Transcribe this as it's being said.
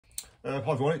Hi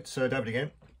everyone, it's David again.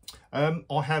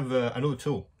 I have another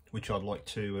tool which I'd like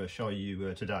to show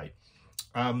you today.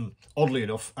 Oddly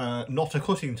enough, not a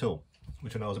cutting tool,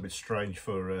 which I know is a bit strange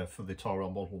for the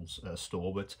Tyrone Models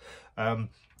store, but I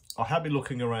have been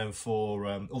looking around for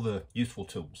other useful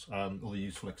tools, other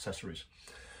useful accessories,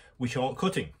 which aren't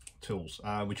cutting tools,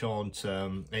 which aren't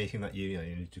anything that you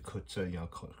need to cut,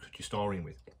 cut your starring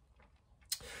with.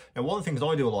 Now, one of the things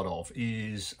I do a lot of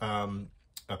is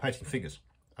painting figures.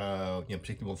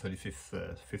 Particularly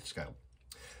 1/35 fifth scale.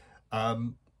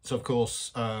 So of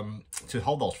course, to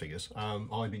hold those figures,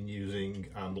 I've been using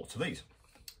lots of these.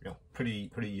 Pretty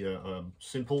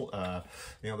simple.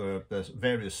 There's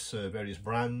various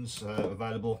brands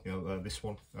available. This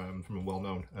one from a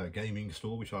well-known gaming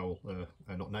store, which I will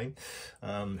not name,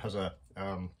 has a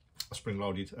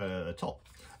spring-loaded top,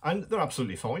 and they're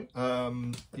absolutely fine.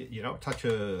 Attach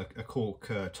a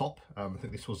cork top. I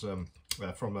think this was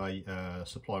from a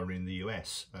supplier in the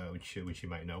US, which you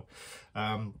may know,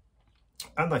 and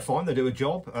they're fine. They do a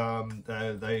job.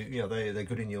 They're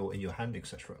good in your hand,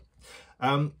 etc.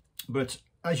 But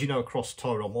as you know, across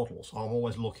Tyrone Models, I'm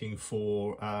always looking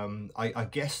for I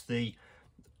guess the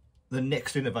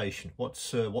next innovation.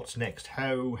 What's next?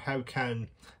 How can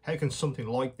something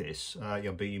like this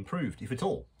be improved, if at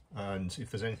all? And if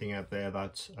there's anything out there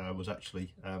that was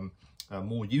actually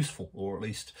more useful, or at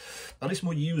least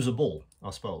more usable, I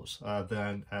suppose,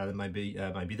 than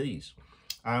maybe these.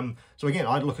 So again,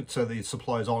 I'd look at the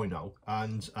suppliers I know,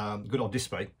 and good old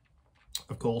Dspiae,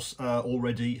 of course,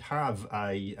 already have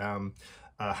a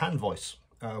hand voice,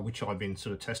 which I've been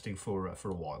sort of testing for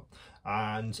a while,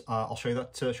 and I'll show you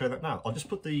that now. I'll just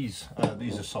put these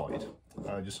aside,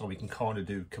 just so we can kind of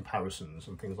do comparisons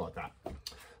and things like that.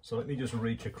 So let me just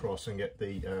reach across and get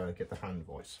the hand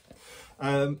voice.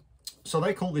 So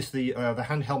they call this the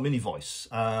handheld mini voice,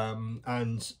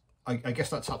 and I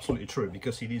guess that's absolutely true,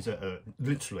 because it is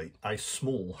literally a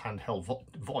small handheld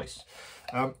voice.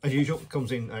 As usual, it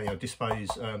comes in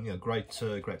Dspiae's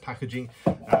great packaging.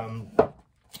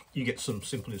 You get some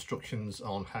simple instructions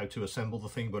on how to assemble the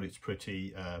thing, but it's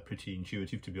pretty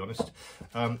intuitive, to be honest.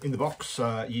 In the box,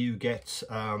 you get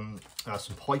some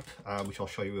pipe, which I'll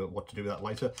show you what to do with that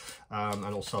later,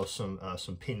 and also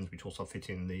some pins, which also fit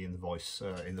in the voice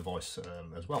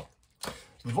as well. So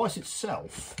the voice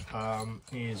itself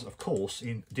is, of course,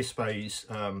 in Dspiae's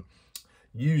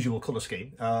usual colour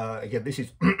scheme. Again, this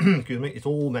is excuse me, it's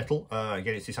all metal.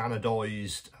 Again, it's this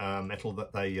anodised metal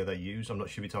that they use. I'm not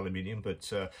sure if it's aluminium,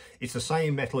 but it's the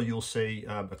same metal you'll see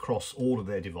across all of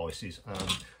their devices,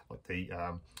 like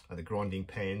the grinding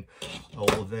pen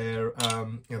or their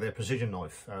precision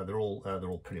knife. They're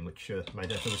all pretty much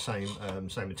made out of the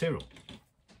same material.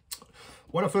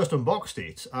 When I first unboxed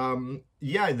it,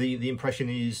 the impression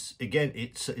is, again,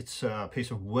 it's a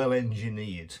piece of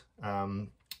well-engineered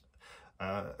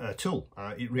tool.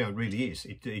 It really is.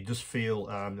 It does feel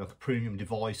like a premium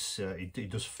device. It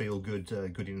does feel good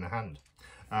in the hand.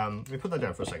 Let me put that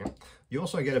down for a second. You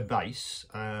also get a base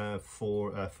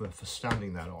for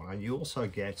standing that on, and you also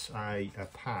get a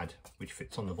pad which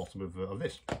fits on the bottom of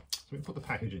this. So let me put the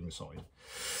packaging aside.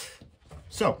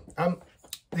 So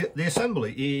the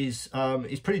assembly is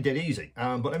pretty dead easy,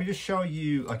 but let me just show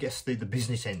you, I guess, the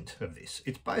business end of this.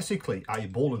 It's basically a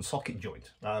ball and socket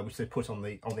joint, which they put on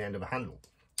the end of a handle.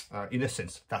 In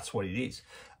essence, that's what it is.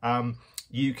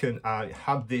 You can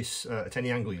have this at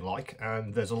any angle you like,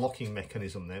 and there's a locking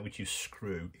mechanism there which you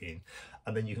screw in,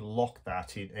 and then you can lock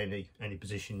that in any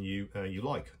position you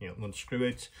like. Unscrew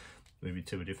it, move it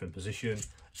to a different position,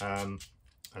 and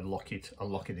lock it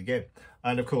again.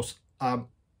 And of course,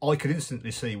 I could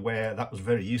instantly see where that was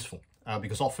very useful,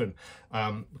 because often,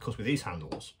 because with these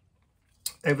handles,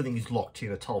 everything is locked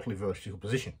in a totally vertical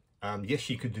position. Yes,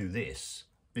 you could do this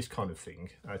kind of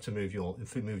thing to move your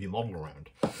model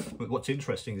around. But what's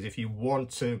interesting is if you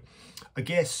want to, I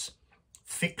guess,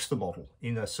 fix the model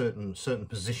in a certain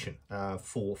position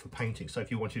for painting. So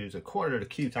if you want to do it quite at a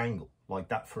acute angle, like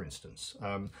that, for instance,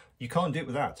 you can't do it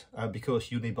with that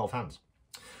because you need both hands,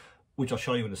 which I'll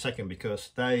show you in a second, because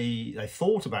they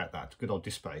thought about that, good old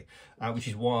Dspiae, which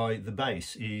is why the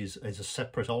base is a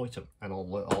separate item, and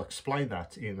I'll explain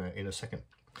that in a second.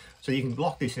 So you can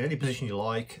lock this in any position you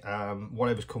like,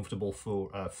 whatever's comfortable for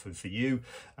you.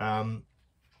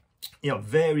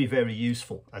 Very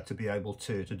useful to be able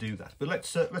to do that. But let's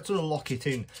sort of lock it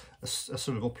in a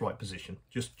sort of upright position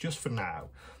just for now.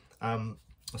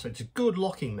 So it's a good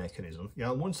locking mechanism.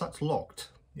 Once that's locked,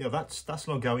 that's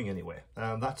not going anywhere.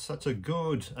 That's a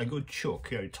good chuck.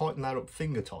 Tighten that up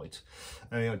finger tight.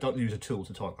 Don't use a tool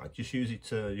to tighten that. Just use it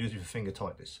for finger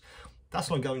tightness. That's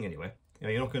not going anywhere. You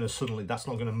know, you're not going to suddenly, that's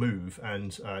not going to move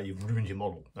and you've ruined your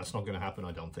model. That's not going to happen,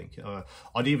 I don't think.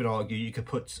 I'd even argue you could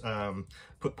put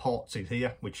parts in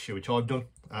here, which I've done,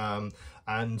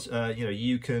 and you know,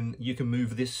 you can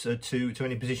move this to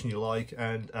any position you like,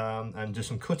 and do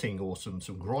some cutting or some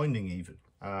grinding even.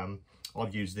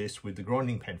 I've used this with the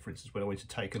grinding pen, for instance, when I wanted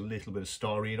to take a little bit of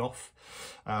styrene off,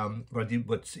 but it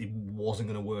wasn't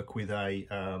going to work with a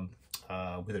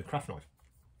craft knife.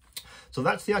 So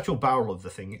that's the actual barrel of the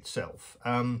thing itself.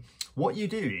 What you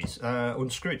do is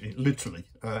unscrew it, literally,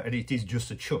 and it is just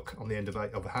a chuck on the end of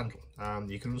a handle.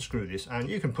 You can unscrew this, and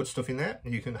you can put stuff in there.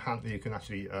 You can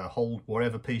actually hold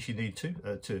whatever piece you need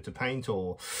to paint,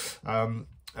 or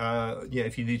yeah,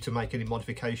 if you need to make any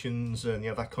modifications and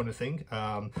yeah, that kind of thing.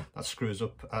 That screws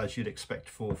up as you'd expect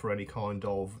for any kind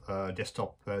of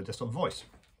desktop voice.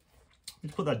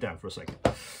 Let's put that down for a second.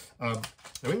 Now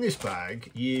in this bag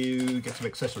you get some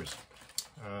accessories.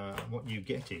 What you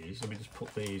get is, let me just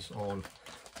put these on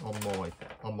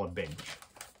my bench.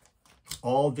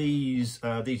 These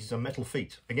are metal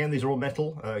feet. Again, these are all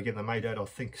metal. Again, they're made out of,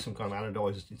 I think, some kind of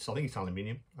anodised. I think it's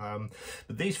aluminium.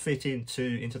 But these fit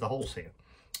into the holes here.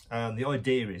 The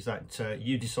idea is that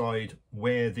you decide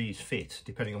where these fit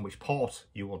depending on which part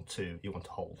you want to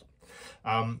hold.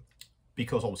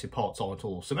 Because obviously parts aren't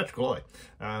all symmetrical, are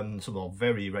they? Some are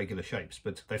very irregular shapes,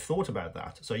 but they've thought about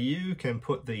that. So you can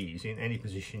put these in any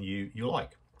position you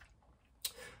like.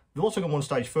 They've also gone one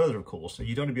stage further, of course. So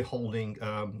you don't want to be holding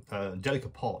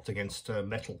delicate parts against a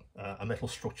metal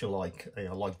structure like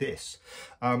this.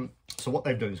 So what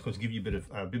they've done is going to give you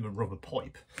a bit of rubber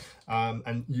pipe,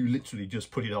 and you literally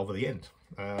just put it over the end.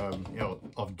 You know,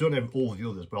 I've done all the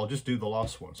others, but I'll just do the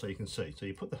last one so you can see. So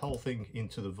you put the whole thing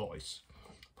into the vise.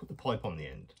 Put the pipe on the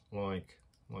end, like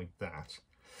that,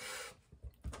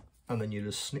 and then you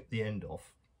just snip the end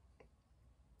off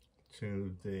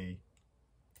to the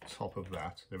top of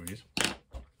that. There it is.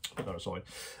 Put that aside,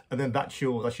 and then that's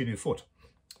your new foot.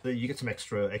 Then you get some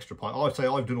extra pipe. I'd say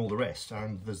I've done all the rest,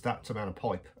 and there's that amount of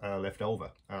pipe left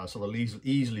over. So there'll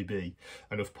easily be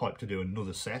enough pipe to do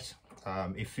another set.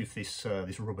 If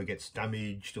this rubber gets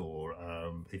damaged, or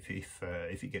if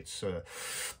it gets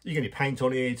you get any paint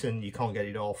on it and you can't get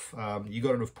it off, you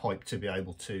got enough pipe to be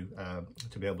able to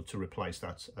replace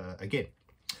that again.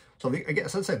 So again,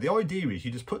 as I said, the idea is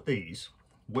you just put these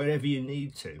wherever you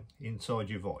need to inside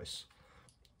your vise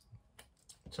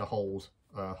to hold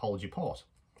your part,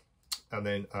 and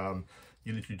then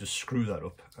you literally just screw that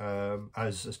up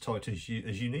as tight as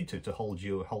you need to hold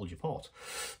your part.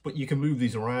 But you can move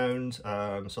these around,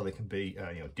 so they can be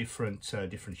you know, different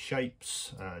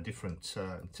shapes,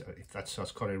 if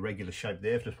that's kind of irregular shape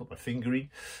there. If I just put my finger in,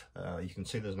 you can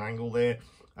see there's an angle there.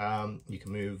 You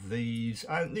can move these,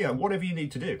 and yeah, whatever you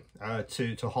need to do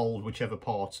to hold whichever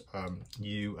part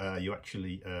you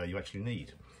actually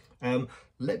need.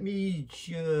 Let me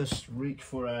just reach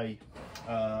for a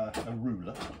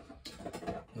ruler,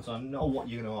 because I know what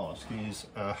you're going to ask is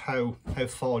how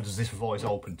far does this vise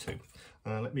open to?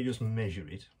 Let me just measure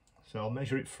it. So I'll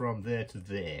measure it from there to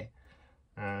there,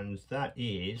 and that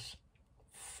is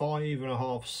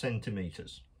 5.5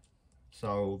 centimeters.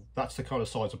 So that's the kind of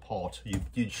size of part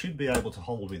you should be able to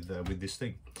hold with this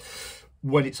thing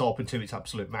when it's open to its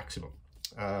absolute maximum.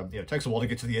 You know, it takes a while to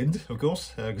get to the end, of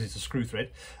course, because it's a screw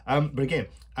thread. But again,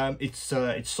 it's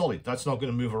solid. That's not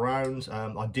going to move around.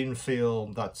 I didn't feel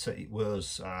that it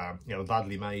was you know, a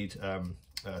badly made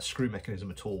screw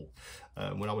mechanism at all.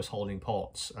 When I was holding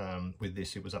parts with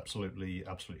this, it was absolutely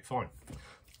fine.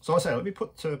 So I say, let me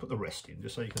put the rest in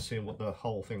just so you can see what the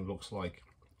whole thing looks like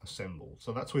assembled.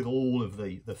 So that's with all of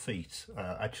the feet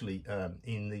actually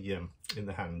in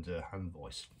the hand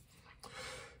vise.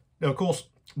 Now, of course,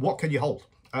 what can you hold?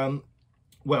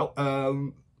 Well,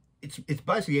 it's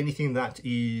basically anything that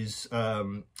is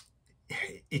the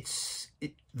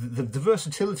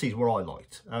versatility is what I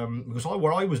liked, because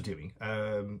what I was doing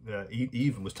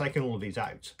even was taking all of these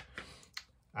out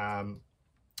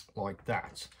like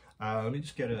that. Let me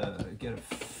just get a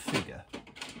figure.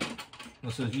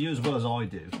 So you, as well as I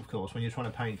do, of course, when you're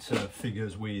trying to paint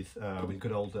figures with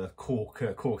good old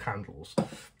cork handles,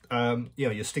 you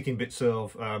know, you're sticking bits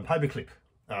of paperclip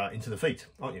into the feet,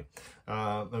 aren't you?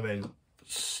 And then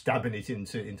stabbing it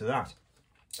into that.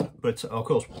 But of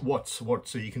course,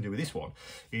 what you can do with this one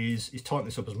is tighten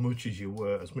this up as much as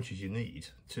you need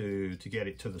to get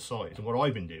it to the side. And what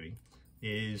I've been doing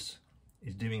is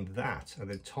doing that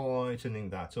and then tightening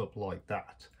that up like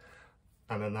that,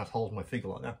 and then that holds my figure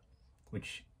like that,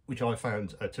 which I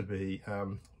found to be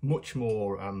much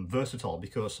more versatile,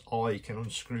 because I can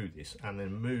unscrew this and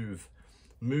then move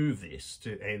this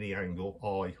to any angle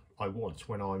I want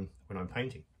when I'm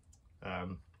painting.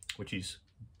 which has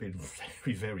been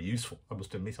very, very useful. I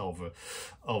must admit, over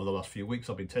the last few weeks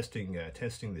I've been testing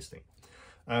this thing.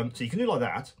 So you can do like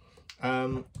that.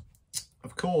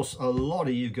 Of course, a lot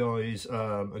of you guys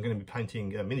are going to be painting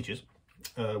miniatures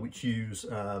which use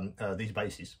these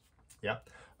bases. Yeah.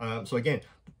 So again,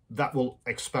 that will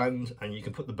expand, and you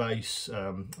can put the base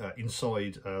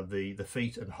inside the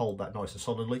feet and hold that nice and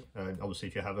solidly. And obviously,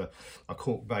 if you have a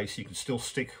cork base, you can still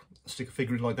stick a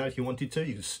figure in like that if you wanted to.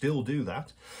 You can still do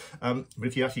that. But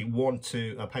if you actually want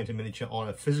to paint a miniature on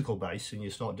a physical base and you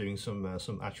start doing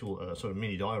some actual sort of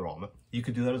mini diorama, you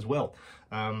could do that as well.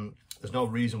 There's no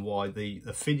reason why the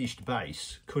finished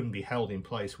base couldn't be held in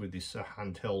place with this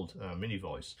handheld mini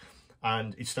vise,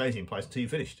 and it stays in place until you're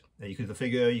finished. You could do the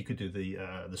figure, you could do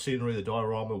the scenery, the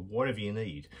diorama, whatever you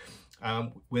need,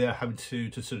 without having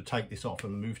to sort of take this off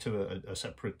and move to a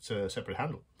separate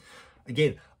handle.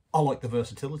 Again, I like the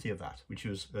versatility of that, which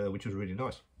was really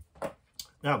nice.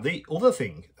 Now, the other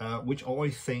thing which I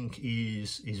think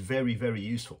is very, very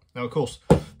useful. Now, of course,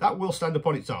 that will stand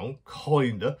upon its own,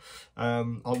 kinda. I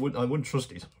wouldn't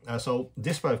trust it. So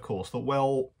Dspiae, of course, thought,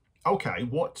 well, okay,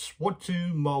 what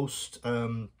do most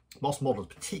models,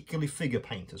 particularly figure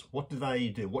painters, what do they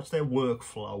do? What's their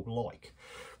workflow like?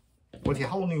 Well, if you're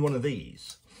holding one of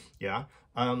these, yeah,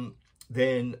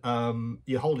 then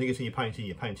you're holding it and you're painting,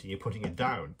 you're putting it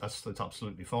down. That's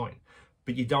absolutely fine.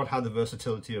 But you don't have the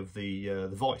versatility of the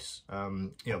vise.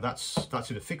 You know,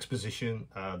 that's in a fixed position.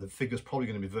 The figure's probably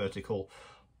going to be vertical.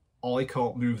 I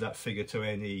can't move that figure to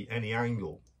any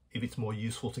angle if it's more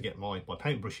useful to get my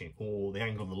paintbrushing, or the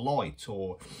angle of the light,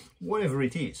 or whatever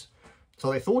it is.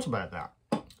 So they thought about that.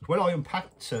 When I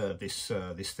unpacked this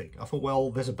thing, I thought, well,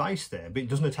 there's a base there, but it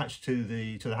doesn't attach to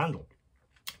the handle.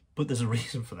 But there's a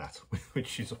reason for that,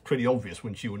 which is pretty obvious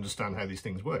once you understand how these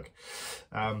things work.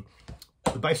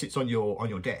 The base sits on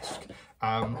your desk,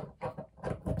 and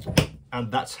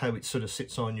that's how it sort of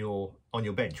sits on your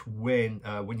bench when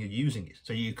you're using it.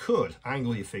 So you could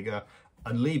angle your figure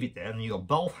and leave it there, and you've got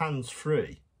both hands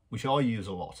free, which I use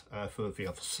a lot for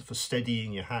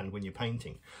steadying your hand when you're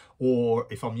painting. Or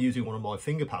if I'm using one of my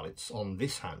finger palettes on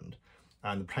this hand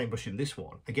and the paintbrush in this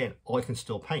one, again, I can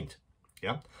still paint.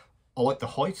 Yeah, I like the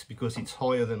height because it's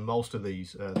higher than most of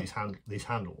these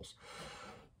handles.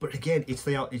 But again, it's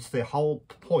the whole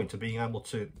point of being able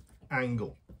to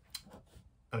angle,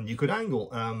 and you could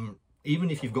angle even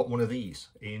if you've got one of these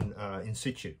in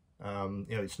situ. You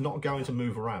know, it's not going to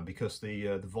move around because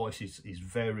the vise is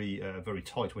very very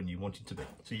tight when you want it to be.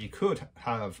 So you could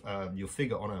have your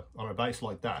figure on a base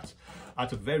like that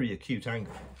at a very acute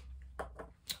angle,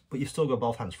 but you've still got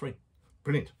both hands free.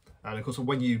 Brilliant. And of course,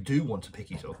 when you do want to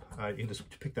pick it up,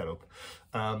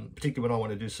 particularly when I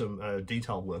want to do some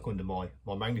detail work under my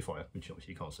magnifier, which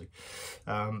obviously you can't see,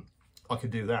 I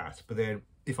can do that. But then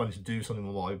if I need to do something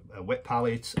with my wet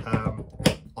palette,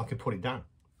 I can put it down.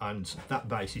 And that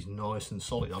base is nice and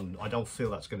solid. I don't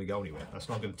feel that's going to go anywhere. That's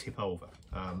not going to tip over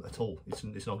at all.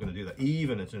 It's not going to do that,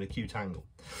 even at an acute angle.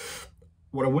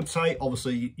 What I would say,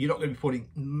 obviously, you're not going to be putting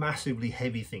massively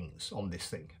heavy things on this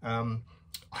thing.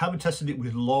 I haven't tested it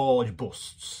with large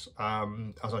busts,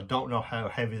 as I don't know how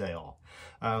heavy they are.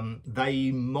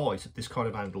 They might, at this kind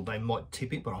of angle, they might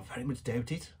tip it, but I very much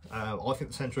doubt it. I think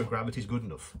the centre of gravity is good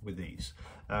enough with these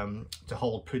to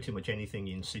hold pretty much anything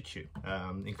in situ,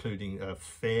 including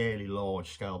fairly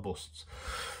large scale busts.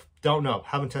 Don't know,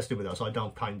 haven't tested with those. I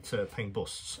don't paint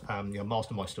busts. You know, most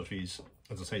of my stuff is,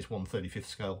 as I say, it's 1/35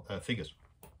 scale figures.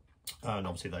 And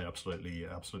obviously they're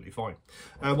absolutely fine.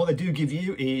 What they do give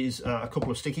you is a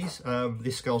couple of stickies.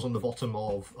 This goes on the bottom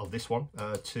of this one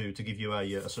to give you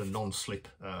a sort of non-slip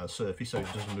surface, so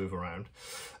it doesn't move around.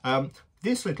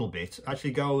 This little bit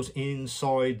actually goes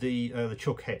inside the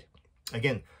chuck head.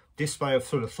 Again, Dspiae have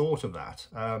sort of thought of that.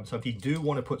 So if you do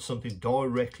want to put something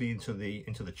directly into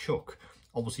the chuck,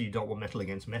 obviously you don't want metal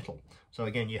against metal. So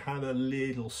again, you have a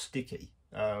little sticky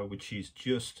which is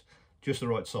just the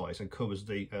right size and covers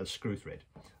the screw thread.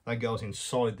 That goes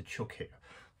inside the chuck here,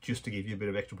 just to give you a bit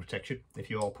of extra protection if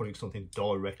you are putting something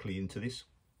directly into this.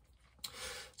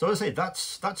 So as I say,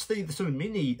 that's the sort of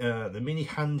mini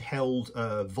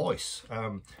handheld vise.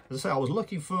 As I say, I was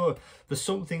looking for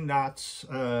something that's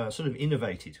sort of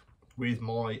innovated with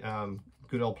my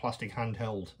good old plastic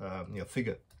handheld you know,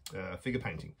 figure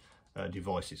painting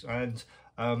devices, and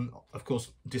of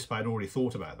course Dspiae had already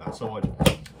thought about that, so I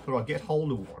thought I'd get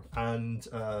hold of one and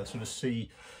sort of see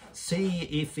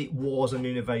if it was an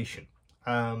innovation,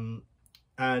 and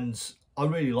I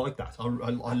really like that.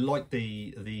 I like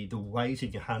the weight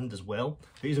in your hand as well.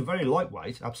 These are very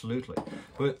lightweight, absolutely,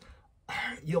 but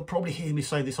you'll probably hear me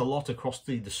say this a lot across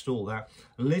the store, that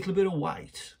a little bit of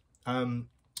weight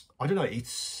I don't know,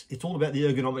 it's all about the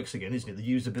ergonomics again, isn't it? The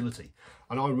usability.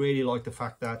 And I really like the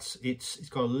fact that it's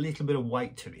got a little bit of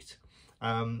weight to it.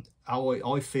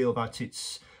 I feel that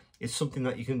it's something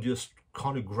that you can just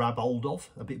kind of grab hold of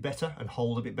a bit better and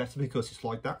hold a bit better, because it's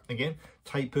like that. Again,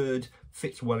 tapered,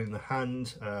 fits well in the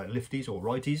hand, lefties or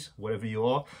righties, wherever you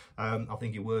are. I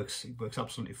think it works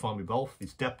absolutely fine with both.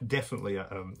 It's definitely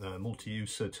a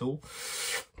multi-use tool.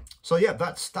 So yeah,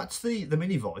 that's the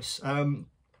mini vise.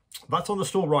 That's on the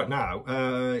store right now.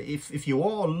 If you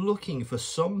are looking for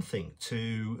something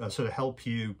to sort of help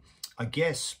you, I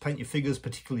guess, paint your figures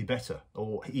particularly better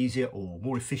or easier or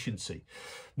more efficiency,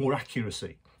 more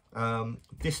accuracy,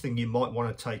 this thing you might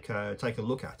want to take a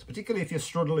look at, particularly if you're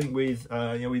struggling with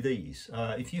with these.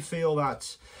 If you feel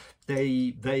that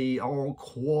they aren't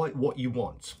quite what you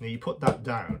want, you put that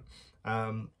down,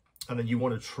 and then you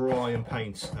want to try and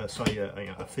paint say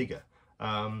a figure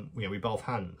with both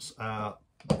hands.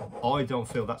 I don't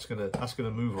feel that's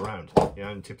gonna move around,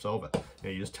 and tips over.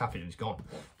 You just tap it and it's gone.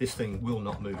 This thing will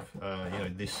not move.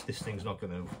 This thing's not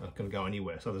gonna go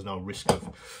anywhere. So there's no risk of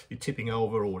it tipping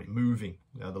over or it moving.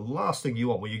 The last thing you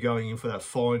want when you're going in for that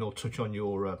final touch on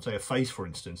your say a face, for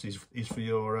instance, is for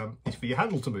your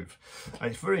handle to move. And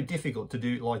it's very difficult to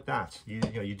do it like that.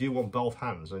 You do want both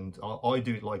hands, and I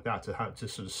do it like that to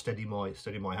sort of steady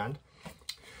my hand.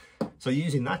 So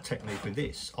using that technique with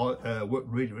this, worked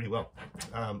really well.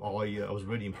 I was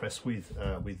really impressed with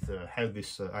how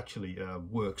this actually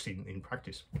works in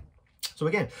practice. So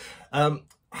again,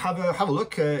 have a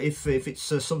look if it's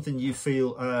something you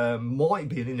feel might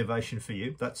be an innovation for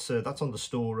you. That's on the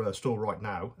store right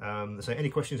now. So any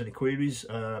questions, any queries,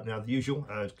 now the usual,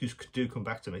 just do come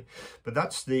back to me. But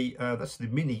that's the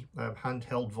mini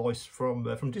handheld vise from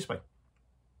Dspiae.